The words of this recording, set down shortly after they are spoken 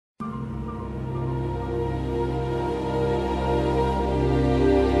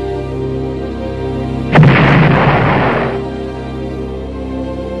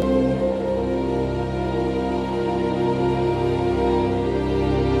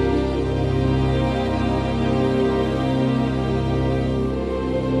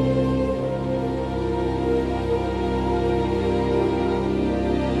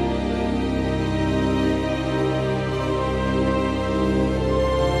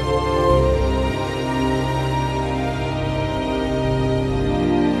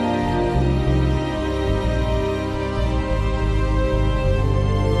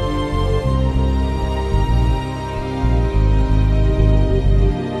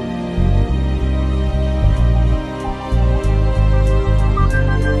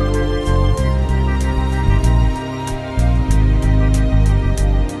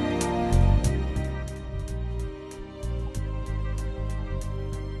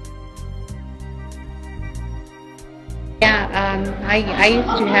I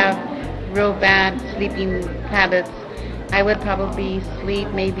used to have real bad sleeping habits. I would probably sleep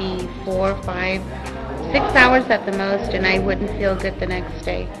maybe 4, 5, 6 hours at the most, and I wouldn't feel good the next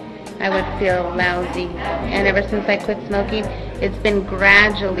day. I would feel lousy. And ever since I quit smoking, it's been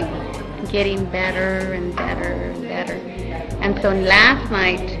gradually getting better and better and better. And so last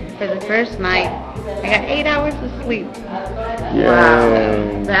night, for the first night, I got 8 hours of sleep.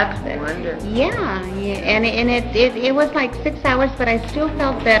 Wow, that's wonderful. Yeah, and it was like 6 hours, but I still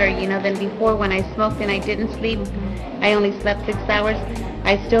felt better, than before when I smoked and I didn't sleep. I only slept 6 hours.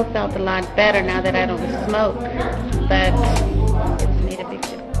 I still felt a lot better now that I don't smoke, but it's made a big